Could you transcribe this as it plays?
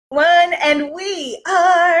And we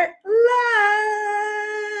are live.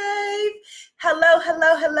 Hello,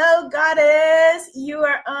 hello, hello, Goddess. You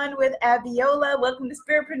are on with Abiola. Welcome to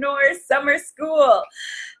Spiritpreneur Summer School,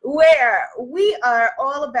 where we are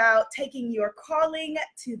all about taking your calling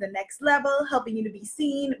to the next level, helping you to be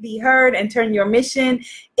seen, be heard, and turn your mission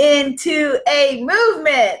into a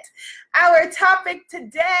movement. Our topic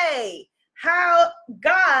today: how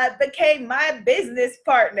God became my business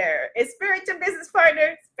partner. Is Spirit your business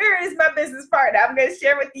partner? Spirit is my business partner. I'm going to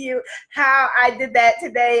share with you how I did that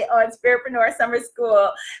today on Spiritpreneur Summer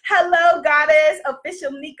School. Hello, Goddess.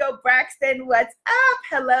 Official Nico Braxton. What's up?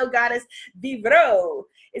 Hello, Goddess Viro.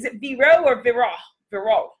 Is it Viro or Viro?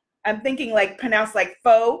 Viro. I'm thinking like pronounced like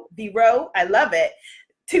faux. Viro. I love it.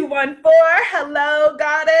 214, hello,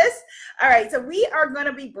 Goddess. All right, so we are going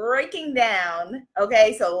to be breaking down,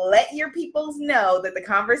 okay? So let your peoples know that the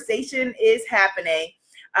conversation is happening.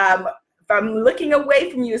 If I'm looking away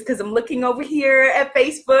from you, it's because I'm looking over here at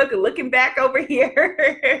Facebook and looking back over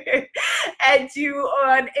here at you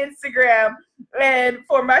on Instagram. And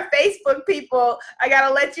for my Facebook people, I got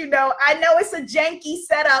to let you know, I know it's a janky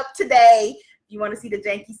setup today. You want to see the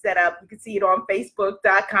janky setup, you can see it on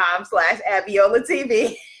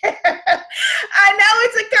facebook.com/AbiolaTV. I know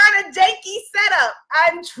it's a kind of janky setup.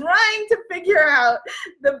 I'm trying to figure out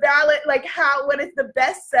the ballot, like what is the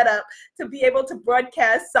best setup to be able to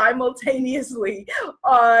broadcast simultaneously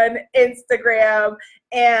on Instagram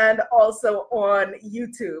and also on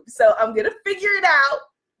YouTube. So I'm going to figure it out.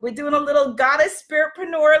 We're doing a little Goddess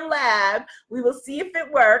Spiritpreneur lab. We will see if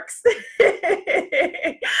it works.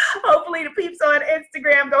 Hopefully the peeps on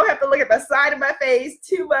Instagram don't have to look at the side of my face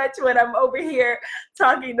too much when I'm over here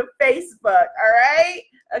talking to Facebook, all right?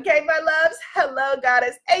 Okay, my loves. Hello,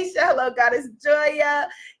 Goddess Aisha. Hello, Goddess Joya.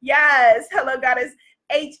 Yes, hello, Goddess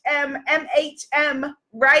HMMHM,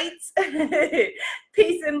 right?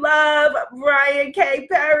 Peace and love, Brian K.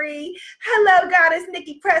 Perry. Hello, Goddess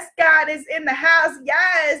Nikki Prescott is in the house.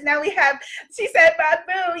 Yes, now we have, she said,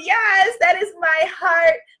 Babu. Yes, that is my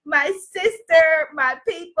heart, my sister, my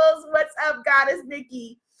peoples. What's up, Goddess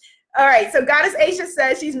Nikki? All right, so Goddess Aisha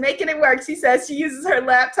says she's making it work. She says she uses her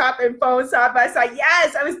laptop and phone side by side.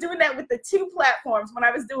 Yes, I was doing that with the two platforms when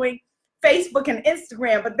I was doing Facebook and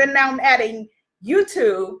Instagram, but then now I'm adding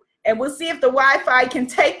YouTube, and we'll see if the Wi-Fi can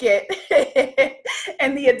take it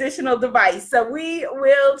and the additional device. So we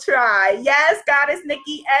will try. Yes, Goddess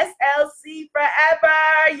Nikki, SLC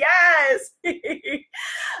forever. Yes. All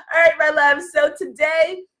right, my love. So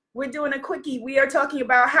today we're doing a quickie. We are talking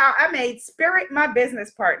about how I made Spirit my business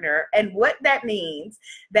partner and what that means,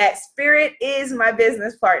 that Spirit is my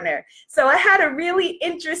business partner. So I had a really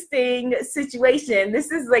interesting situation. This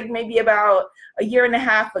is like maybe about a year and a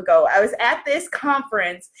half ago. I was at this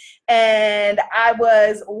conference and I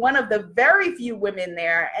was one of the very few women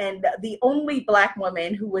there and the only Black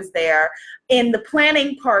woman who was there in the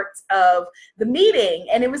planning parts of the meeting.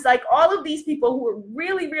 And it was like all of these people who were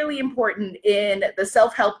really, really important in the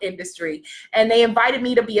self-help industry. And they invited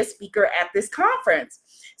me to be a speaker at this conference.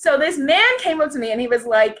 So this man came up to me and he was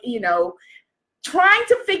like, you know, trying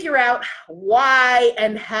to figure out why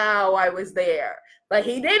and how I was there. But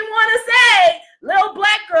he didn't want to say, little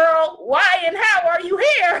Black girl, why and how are you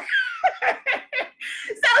here?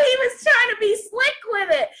 So he was trying to be slick with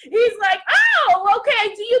it. He's like, oh,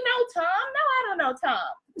 okay, do you know Tom? No, I don't know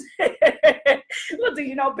Tom. Well, do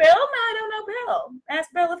you know Bill? No, I don't know Bill. Ask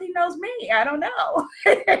Bill if he knows me. I don't know.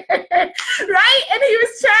 Right? And he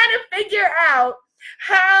was trying to figure out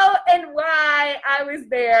how and why I was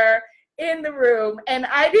there in the room, and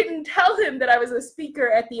I didn't tell him that I was a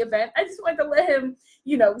speaker at the event. I just wanted to let him,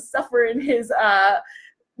 you know, suffer in his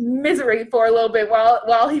misery for a little bit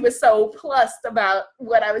while he was so plussed about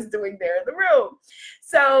what I was doing there in the room.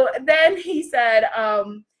 So then he said,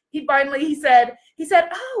 he said,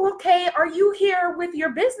 oh, okay, are you here with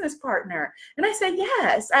your business partner? And I said,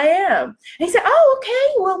 yes, I am. And he said, oh,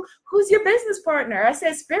 okay, well, who's your business partner? I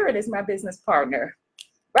said, Spirit is my business partner.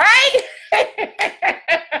 Right?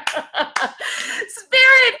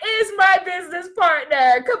 Spirit is my business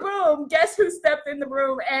partner. Kaboom. Guess who stepped in the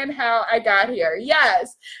room and how I got here?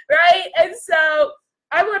 Yes. Right? And so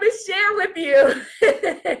I want to share with you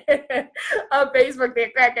on Facebook,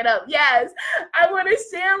 they're cracking up. Yes, I want to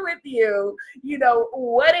share with you, you know,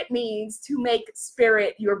 what it means to make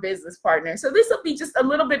Spirit your business partner. So this will be just a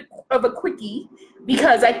little bit of a quickie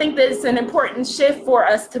because I think that it's an important shift for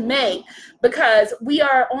us to make because we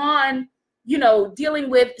are on dealing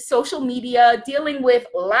with social media, dealing with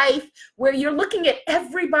life, where you're looking at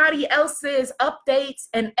everybody else's updates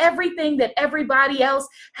and everything that everybody else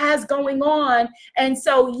has going on. And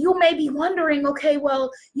so you may be wondering, okay,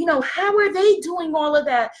 well, how are they doing all of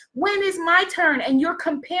that? When is my turn? And you're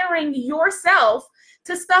comparing yourself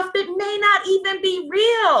to stuff that may not even be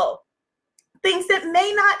real, things that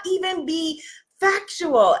may not even be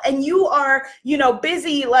factual. And you are,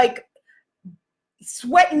 busy like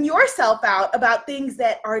sweating yourself out about things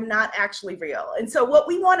that are not actually real. And so what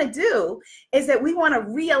we want to do is that we want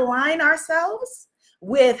to realign ourselves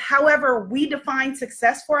with however we define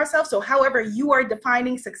success for ourselves. So however you are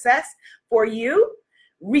defining success for you,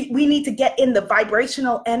 we need to get in the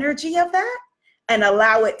vibrational energy of that and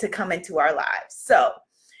allow it to come into our lives. So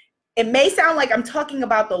it may sound like I'm talking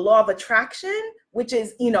about the law of attraction, which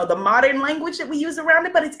is, the modern language that we use around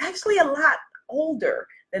it, but it's actually a lot older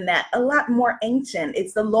than that, a lot more ancient.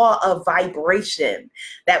 It's the law of vibration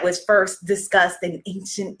that was first discussed in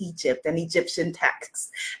ancient Egypt and Egyptian texts.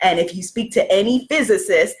 And if you speak to any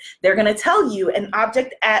physicist, they're going to tell you an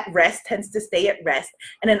object at rest tends to stay at rest,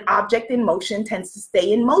 and an object in motion tends to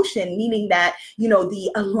stay in motion, meaning that,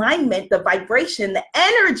 the alignment, the vibration, the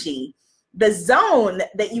energy, the zone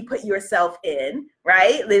that you put yourself in,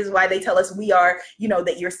 right? This is why they tell us we are,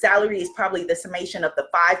 that your salary is probably the summation of the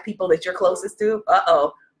 5 people that you're closest to.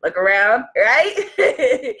 Look around, right?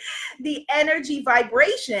 The energy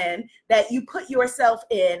vibration that you put yourself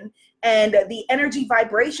in and the energy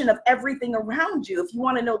vibration of everything around you. If you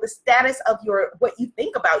want to know the status of what you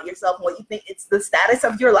think about yourself and what you think, it's the status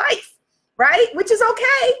of your life, right? Which is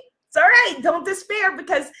okay. It's all right. Don't despair,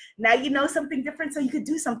 because now you know something different, so you could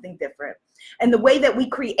do something different. And the way that we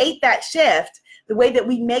create that shift, the way that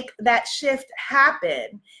we make that shift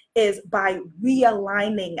happen is by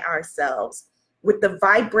realigning ourselves with the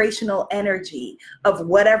vibrational energy of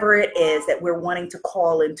whatever it is that we're wanting to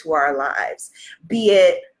call into our lives, be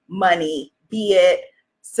it money, be it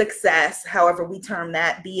success, however we term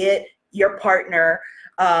that, be it your partner,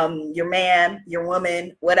 your man, your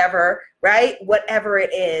woman, whatever, right? Whatever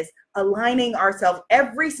it is, aligning ourselves,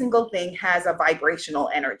 every single thing has a vibrational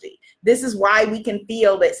energy. This is why we can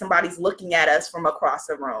feel that somebody's looking at us from across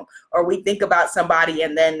the room, or we think about somebody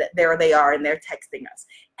and then there they are and they're texting us.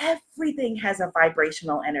 Everything has a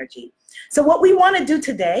vibrational energy. So what we want to do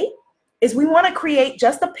today is we want to create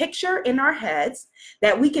just a picture in our heads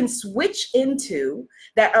that we can switch into,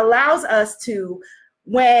 that allows us to,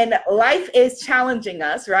 when life is challenging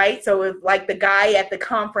us, right? So if, like the guy at the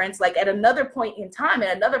conference, like at another point in time,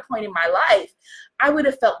 at another point in my life, I would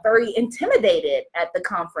have felt very intimidated at the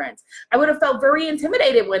conference. I would have felt very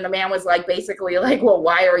intimidated when the man was like, basically like, well,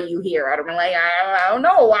 why are you here? I'd have been like, I don't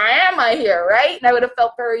know, why am I here, right? And I would have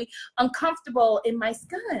felt very uncomfortable in my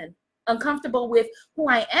skin, uncomfortable with who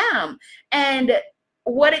I am. And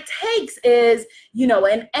what it takes is,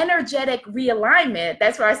 an energetic realignment.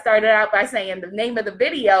 That's where I started out by saying the name of the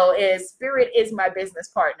video is Spirit is My Business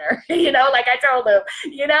Partner. Like I told them,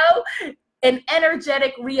 an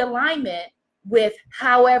energetic realignment with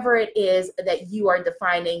however it is that you are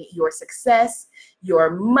defining your success, your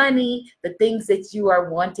money, the things that you are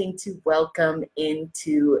wanting to welcome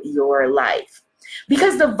into your life.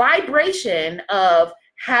 Because the vibration of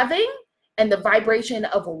having and the vibration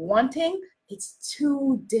of wanting, it's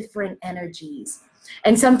 2 different energies.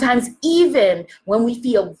 And sometimes even when we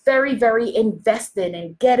feel very, very invested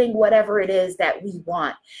in getting whatever it is that we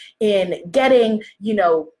want, in getting,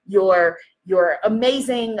 your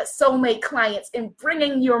amazing soulmate clients, in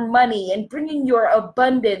bringing your money and bringing your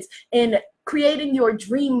abundance, in creating your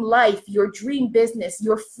dream life, your dream business,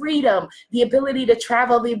 your freedom, the ability to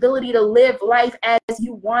travel, the ability to live life as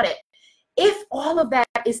you want it. If all of that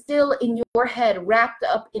is still in your head, wrapped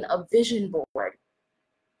up in a vision board,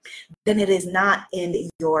 then it is not in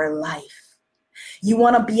your life. You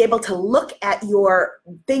want to be able to look at your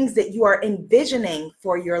things that you are envisioning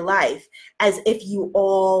for your life as if you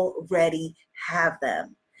already have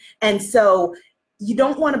them. And so you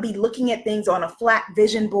don't want to be looking at things on a flat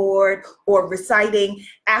vision board or reciting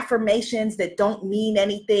affirmations that don't mean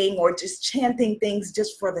anything or just chanting things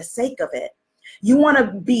just for the sake of it. You want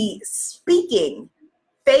to be speaking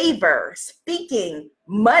favor, speaking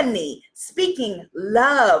money, speaking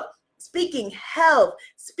love, speaking health,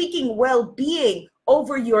 speaking well-being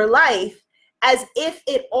over your life as if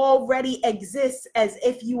it already exists, as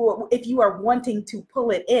if you are wanting to pull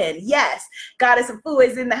it in. Yes, Goddess Afua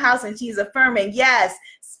is in the house and she's affirming, yes,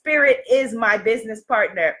 Spirit is my business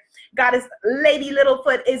partner. Goddess Lady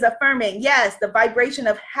Littlefoot is affirming, yes, the vibration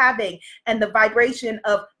of having and the vibration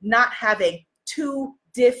of not having, 2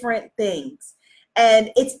 different things. And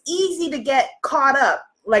it's easy to get caught up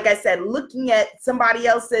like I said, looking at somebody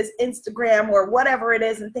else's Instagram or whatever it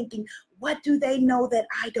is and thinking, what do they know that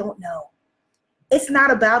I don't know? It's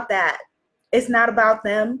not about that. It's not about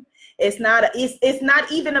them. It's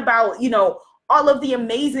not even about, all of the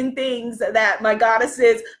amazing things that my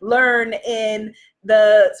goddesses learn in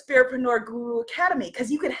the Spiritpreneur Guru Academy, because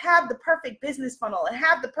you could have the perfect business funnel and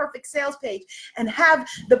have the perfect sales page and have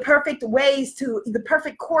the perfect the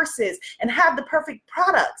perfect courses and have the perfect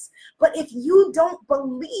products. But if you don't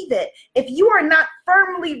believe it, if you are not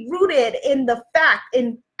firmly rooted in the fact,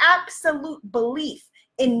 in absolute belief,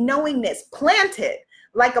 in knowingness, planted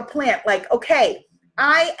like a plant, like, okay,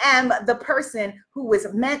 I am the person who was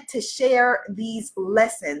meant to share these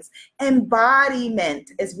lessons. Embodiment,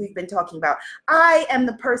 as we've been talking about. I am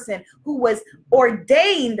the person who was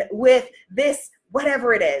ordained with this,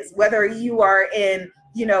 whatever it is, whether you are in,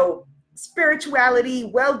 spirituality,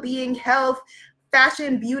 well-being, health,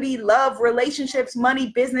 fashion, beauty, love, relationships,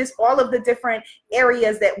 money, business, all of the different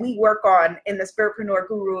areas that we work on in the Spiritpreneur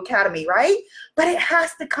Guru Academy, right? But it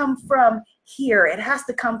has to come from here. It has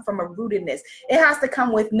to come from a rootedness. It has to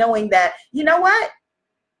come with knowing that, you know what?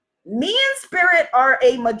 Me and spirit are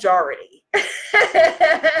a majority.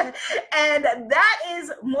 And that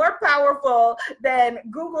is more powerful than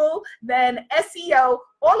Google, than SEO.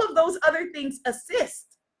 All of those other things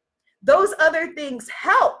assist. Those other things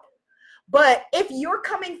help. But if you're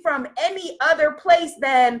coming from any other place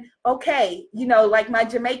than, okay, like my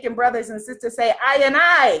Jamaican brothers and sisters say, I and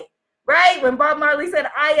I, right? When Bob Marley said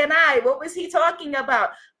I and I, what was he talking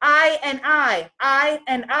about? I and I,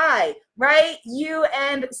 right? You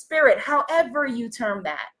and spirit, however you term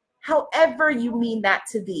that, however you mean that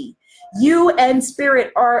to be. You and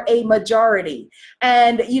spirit are a majority.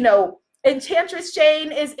 And, Enchantress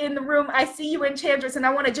Jane is in the room. I see you, Enchantress, and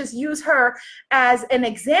I want to just use her as an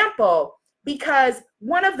example, because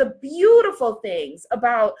one of the beautiful things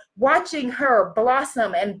about watching her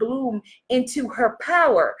blossom and bloom into her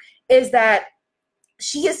power is that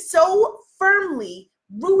she is so firmly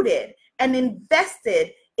rooted and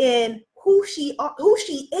invested in who she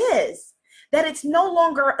is, that it's no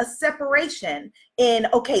longer a separation in,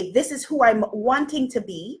 okay, this is who I'm wanting to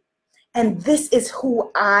be, and this is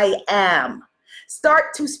who I am.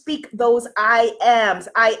 Start to speak those I ams.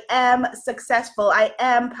 I am successful. I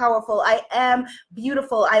am powerful. I am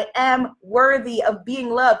beautiful. I am worthy of being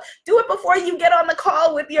loved. Do it before you get on the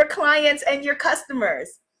call with your clients and your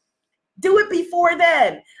customers. Do it before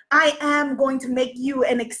then. I am going to make you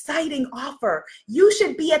an exciting offer. You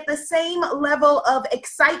should be at the same level of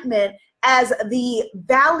excitement as the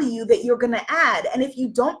value that you're going to add. And if you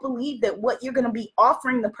don't believe that what you're going to be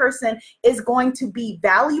offering the person is going to be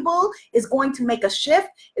valuable, is going to make a shift,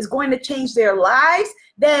 is going to change their lives,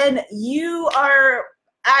 then you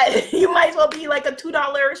might as well be like a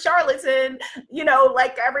 $2 charlatan,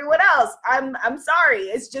 like everyone else. I'm sorry.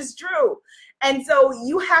 It's just true. And so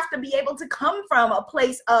you have to be able to come from a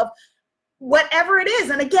place of whatever it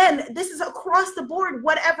is. And again, this is across the board,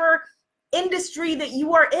 whatever industry that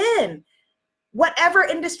you are in. Whatever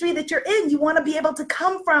industry that you're in, you want to be able to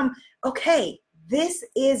come from, okay, this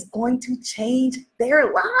is going to change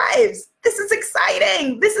their lives. This is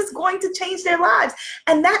exciting. This is going to change their lives.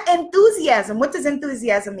 And that enthusiasm, what does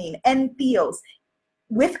enthusiasm mean? Entheos,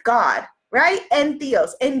 with God, right?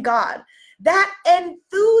 Entheos, in God. That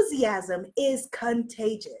enthusiasm is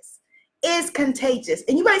contagious,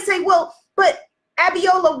 And you might say, well, but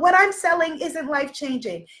Abiola, what I'm selling isn't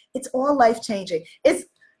life-changing. It's all life-changing.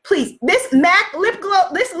 Please, this MAC lip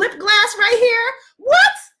gloss right here,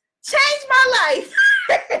 what? Changed my life.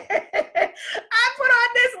 I put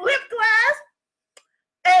on this lip gloss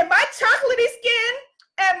and my chocolatey skin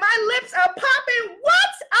and my lips are popping. What?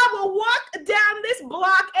 I will walk down this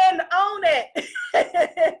block and own it.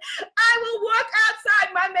 I will walk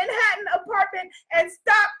outside my Manhattan apartment and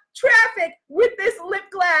stop traffic with this lip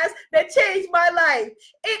gloss that changed my life.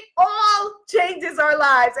 It all changes our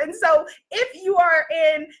lives. And so if you are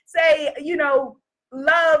in, say,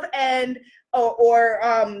 love and or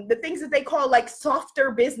the things that they call like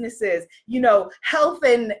softer businesses, health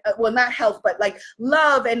and, well, not health, but like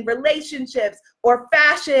love and relationships, or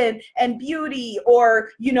fashion and beauty, or,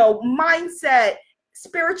 mindset,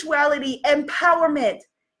 spirituality, empowerment,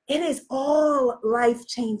 it is all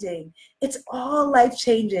life-changing. It's all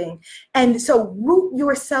life-changing. And so root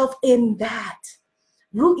yourself in that.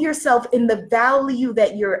 Root yourself in the value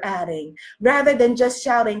that you're adding, rather than just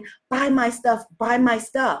shouting, buy my stuff, buy my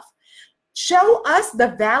stuff. Show us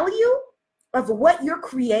the value of what you're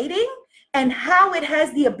creating and how it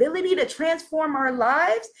has the ability to transform our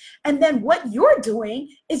lives. And then what you're doing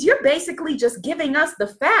is you're basically just giving us the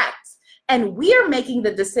facts, and we're making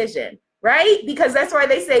the decision. right? Because that's why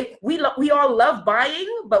they say we all love buying,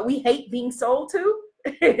 but we hate being sold to.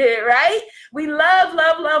 Right? We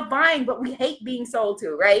love buying, but we hate being sold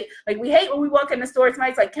to, right? Like we hate when we walk in the store,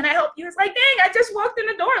 somebody's like, can I help you? It's like, dang, I just walked in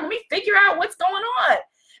the door. Let me figure out what's going on.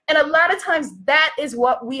 And a lot of times that is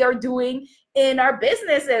what we are doing in our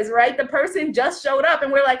businesses, right? The person just showed up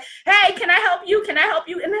and we're like, hey, can I help you? Can I help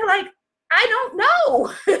you? And they're like, I don't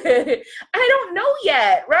know. I don't know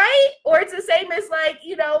yet, right? Or it's the same as like,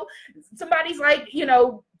 somebody's like,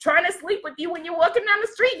 trying to sleep with you when you're walking down the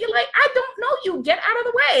street. You're like, I don't know you. Get out of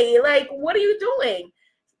the way. Like, what are you doing?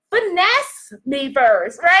 Finesse me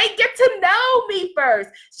first, right? Get to know me first.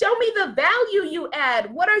 Show me the value you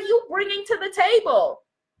add. What are you bringing to the table?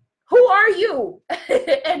 Who are you?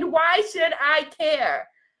 And why should I care?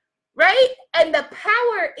 Right? And the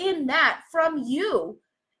power in that from you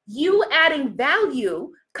adding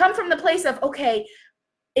value come from the place of, okay,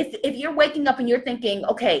 if you're waking up and you're thinking,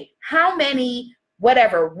 okay, how many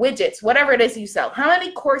whatever widgets, whatever it is you sell, how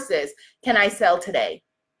many courses can I sell today?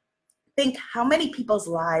 Think, how many people's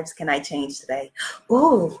lives can I change today?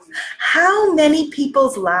 Oh, how many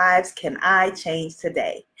people's lives can I change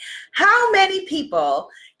today? How many people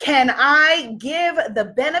can I give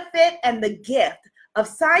the benefit and the gift of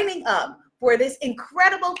signing up for this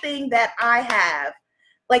incredible thing that I have?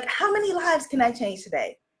 Like, how many lives can I change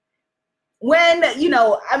today? When,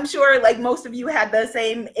 I'm sure like most of you had the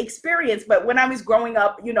same experience, but when I was growing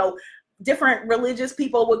up, different religious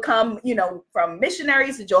people would come, from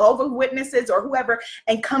missionaries to Jehovah's Witnesses or whoever,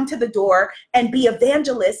 and come to the door and be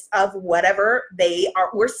evangelists of whatever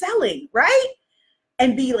were selling, right?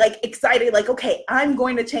 And be like excited, like, okay, I'm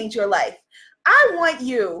going to change your life. I want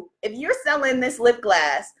you, if you're selling this lip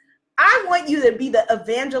gloss, I want you to be the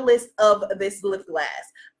evangelist of this lip gloss.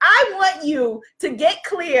 I want you to get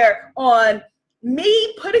clear on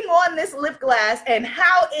me putting on this lip gloss and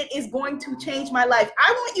how it is going to change my life.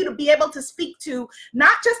 I want you to be able to speak to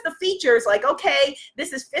not just the features, like, okay,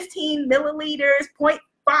 this is 15 milliliters,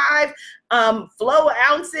 0.5 flow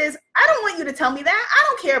ounces. I don't want you to tell me that. I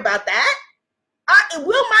don't care about that.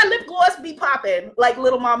 Will my lip gloss be popping, like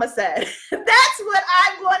Little Mama said? That's what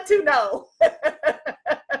I want to know.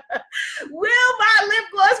 Will my lip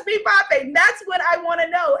gloss be popping? That's what I want to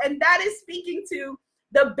know. And that is speaking to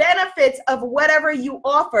the benefits of whatever you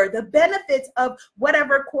offer, the benefits of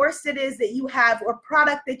whatever course it is that you have or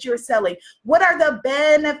product that you're selling. What are the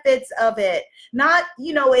benefits of it? Not,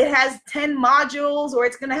 it has 10 modules or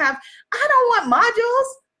it's going to have, I don't want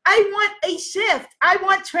modules. I want a shift. I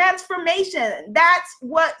want transformation. That's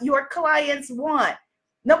what your clients want.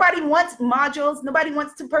 Nobody wants modules. Nobody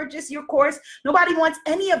wants to purchase your course. Nobody wants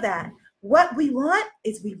any of that. What we want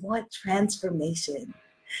is we want transformation.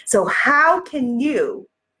 So how can you,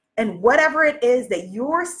 and whatever it is that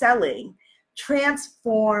you're selling,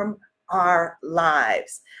 transform our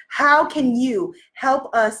lives? How can you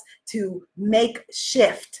help us to make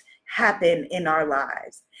shift happen in our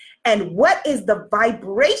lives? And what is the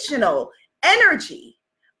vibrational energy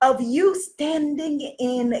of you standing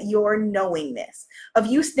in your knowingness, of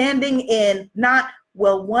you standing in not,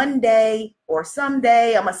 well, one day or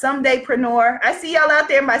someday, I'm a somedaypreneur. I see y'all out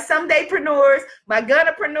there, my somedaypreneurs, my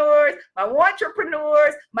gonapreneurs, my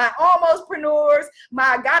wantrepreneurs, my almostpreneurs,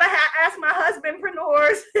 my gotta ask my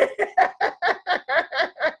husbandpreneurs,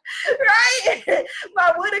 right?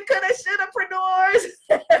 My woulda, coulda, shoulda-preneurs.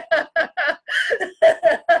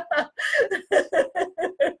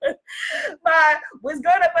 My was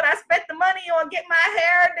gonna, but I spent the money on get my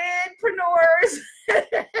hair did preneurs.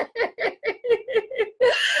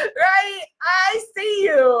 Right? I see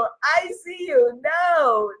you.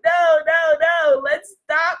 No. Let's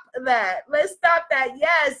stop that.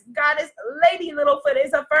 Yes, Goddess Lady Littlefoot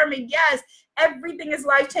is affirming. Yes, everything is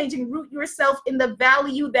life-changing. Root yourself in the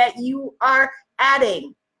value that you are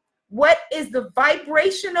adding. What is the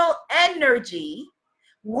vibrational energy?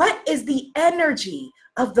 What is the energy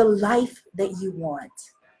of the life that you want?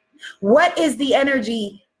 What is the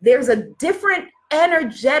energy? There's a different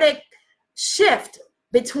energetic shift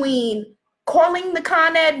between calling the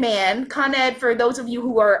Con Ed man. Con Ed, for those of you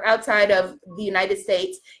who are outside of the United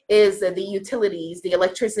States, is the utilities, the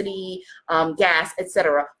electricity, gas,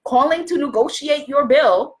 etc. Calling to negotiate your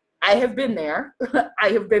bill. I have been there.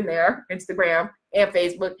 Instagram and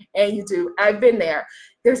Facebook and YouTube. I've been there.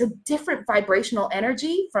 There's a different vibrational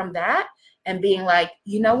energy from that and being like,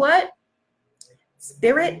 you know what?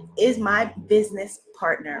 Spirit is my business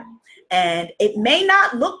partner. And it may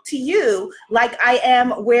not look to you like I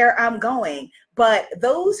am where I'm going, But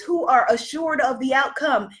those who are assured of the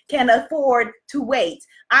outcome can afford to wait.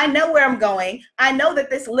 I know where I'm going. I know that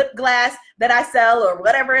this lip gloss that I sell or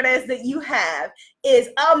whatever it is that you have is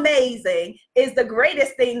amazing, is the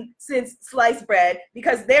greatest thing since sliced bread,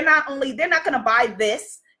 because they're not going to buy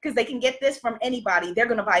this because they can get this from anybody. They're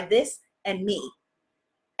going to buy this and me.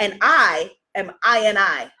 And I am I and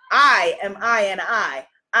I. I am I and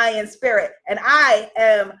I in spirit. And I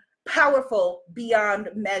am powerful beyond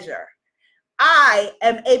measure. I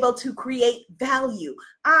am able to create value.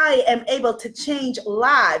 I am able to change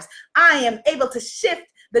lives. I am able to shift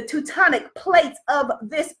the tectonic plates of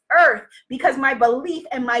this earth because my belief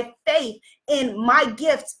and my faith in my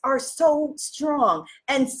gifts are so strong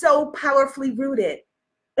and so powerfully rooted.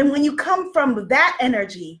 And when you come from that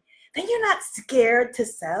energy, then you're not scared to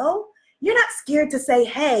sell. You're not scared to say,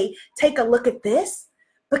 hey, take a look at this.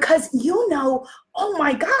 Because you know, oh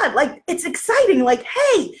my God, like it's exciting. Like,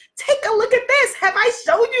 hey, take a look at this. Have I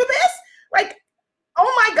showed you this? Like,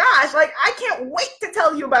 oh my gosh, like I can't wait to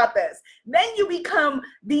tell you about this. Then you become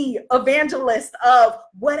the evangelist of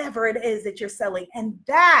whatever it is that you're selling. And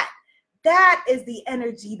that is the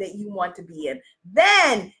energy that you want to be in.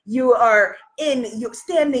 Then you're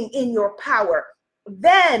standing in your power.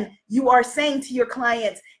 Then you are saying to your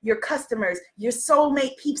clients, your customers, your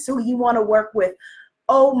soulmate peeps who you want to work with,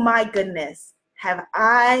 oh my goodness, have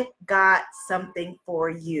I got something for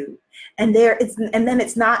you? And then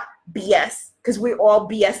it's not BS, because we're all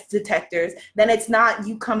BS detectors. Then it's not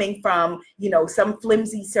you coming from, some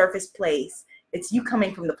flimsy surface place. It's you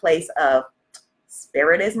coming from the place of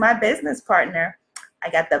Spirit is my business partner. I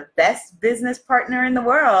got the best business partner in the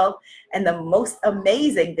world and the most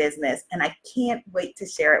amazing business. And I can't wait to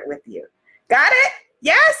share it with you. Got it?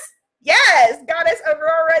 Yes? Yes, Goddess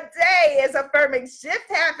Aurora Day is affirming shift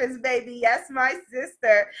happens, baby. Yes, my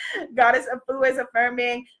sister. Goddess Afu is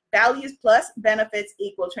affirming values plus benefits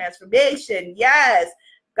equal transformation. Yes.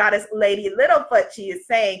 Goddess Lady Littlefoot, she is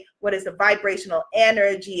saying, what is the vibrational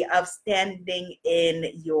energy of standing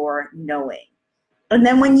in your knowing? And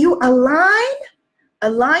then when you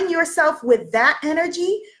align yourself with that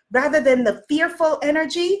energy, rather than the fearful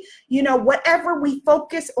energy, whatever we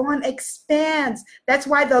focus on expands. That's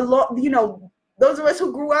why those of us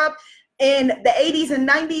who grew up in the 80s and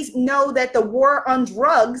 90s know that the war on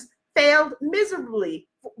drugs failed miserably.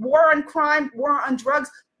 War on crime, war on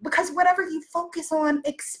drugs, because whatever you focus on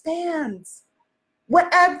expands.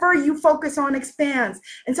 Whatever you focus on expands.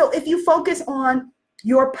 And so if you focus on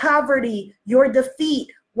your poverty, your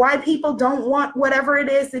defeat, why people don't want whatever it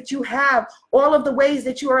is that you have, all of the ways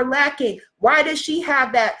that you are lacking. Why does she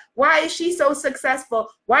have that? Why is she so successful?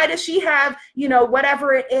 Why does she have,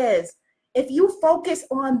 whatever it is? If you focus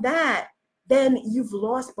on that, then you've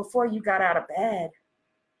lost before you got out of bed.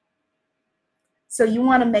 So you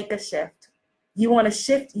want to make a shift. You want to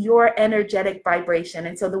shift your energetic vibration.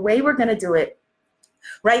 And so the way we're going to do it,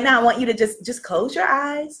 right now, I want you to just close your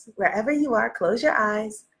eyes. Wherever you are, close your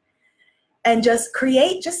eyes. And just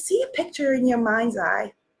see a picture in your mind's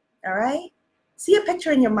eye, all right? See a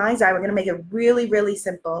picture in your mind's eye. We're going to make it really, really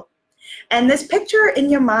simple. And this picture in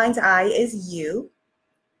your mind's eye is you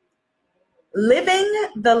living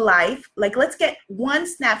the life. Like, let's get one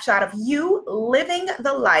snapshot of you living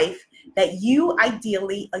the life that you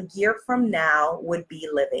ideally a year from now would be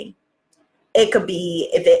living. It could be,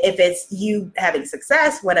 if it's you having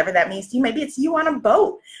success, whatever that means to you. Maybe it's you on a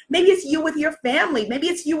boat. Maybe it's you with your family. Maybe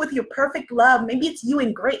it's you with your perfect love. Maybe it's you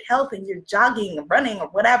in great health and you're jogging or running or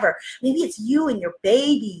whatever. Maybe it's you and your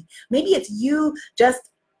baby. Maybe it's you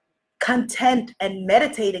just content and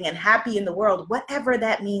meditating and happy in the world, whatever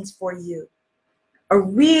that means for you. A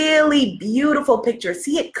really beautiful picture.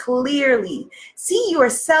 See it clearly. See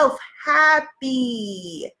yourself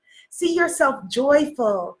happy. See yourself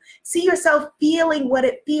joyful. See yourself feeling what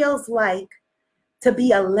it feels like to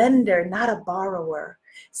be a lender, not a borrower.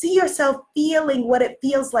 See yourself feeling what it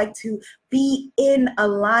feels like to be in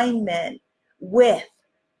alignment with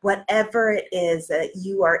whatever it is that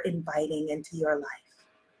you are inviting into your life.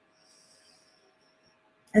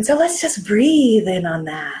 And so let's just breathe in on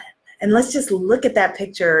that. And let's just look at that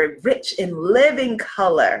picture, rich in living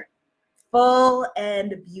color, full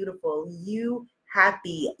and beautiful. You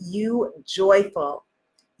happy, you joyful,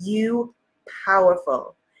 you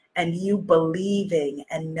powerful, and you believing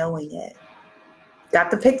and knowing it.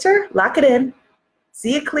 Got the picture? Lock it in.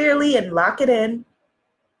 See it clearly and lock it in.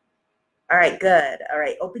 All right, good. All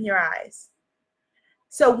right, open your eyes.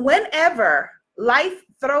 So whenever life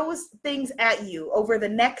throws things at you over the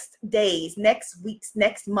next days, next weeks,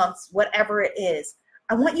 next months, whatever it is,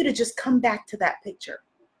 I want you to just come back to that picture.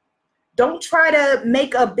 Don't try to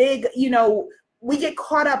make a big, we get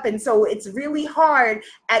caught up. And so it's really hard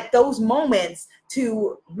at those moments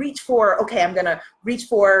to reach for, okay, I'm going to reach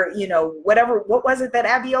for, whatever, what was it that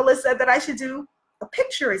Abiola said that I should do? A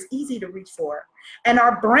picture is easy to reach for. And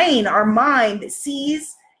our brain, our mind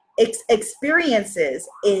sees experiences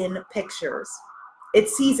in pictures. It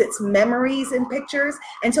sees its memories in pictures.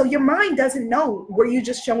 And so your mind doesn't know, were you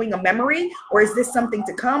just showing a memory, or is this something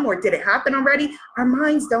to come, or did it happen already? Our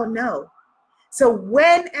minds don't know. So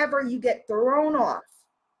whenever you get thrown off,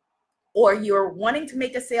 or you're wanting to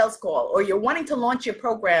make a sales call, or you're wanting to launch your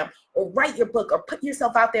program, or write your book, or put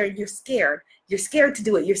yourself out there, and you're scared to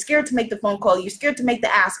do it. You're scared to make the phone call. You're scared to make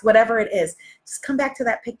the ask, whatever it is. Just come back to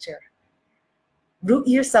that picture. Root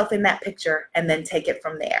yourself in that picture and then take it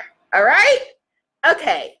from there. All right?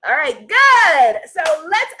 Okay. All right. Good. So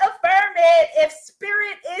let's affirm it. If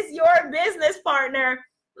Spirit is your business partner,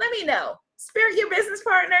 let me know. Spirit your business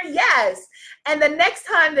partner? Yes. And the next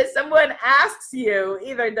time that someone asks you,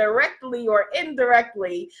 either directly or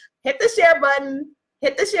indirectly, hit the share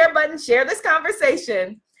button, share this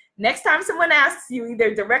conversation. Next time someone asks you,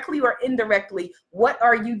 either directly or indirectly, what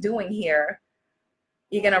are you doing here?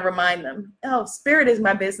 You're going to remind them, oh, Spirit is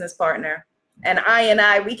my business partner. And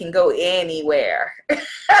I, we can go anywhere.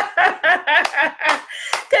 Because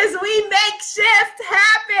we make shift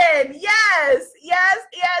happen. Yes,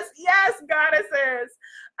 goddesses.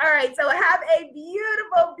 All right, so have a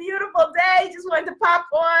beautiful, beautiful day. Just wanted to pop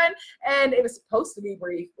on, and it was supposed to be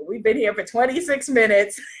brief, but we've been here for 26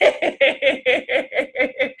 minutes. Thank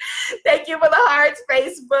you for the hearts,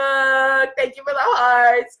 Facebook. Thank you for the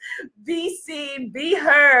hearts. Be seen, be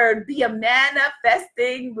heard, be a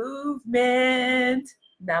manifesting movement.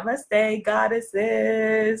 Namaste,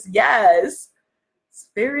 goddesses. Yes,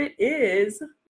 Spirit is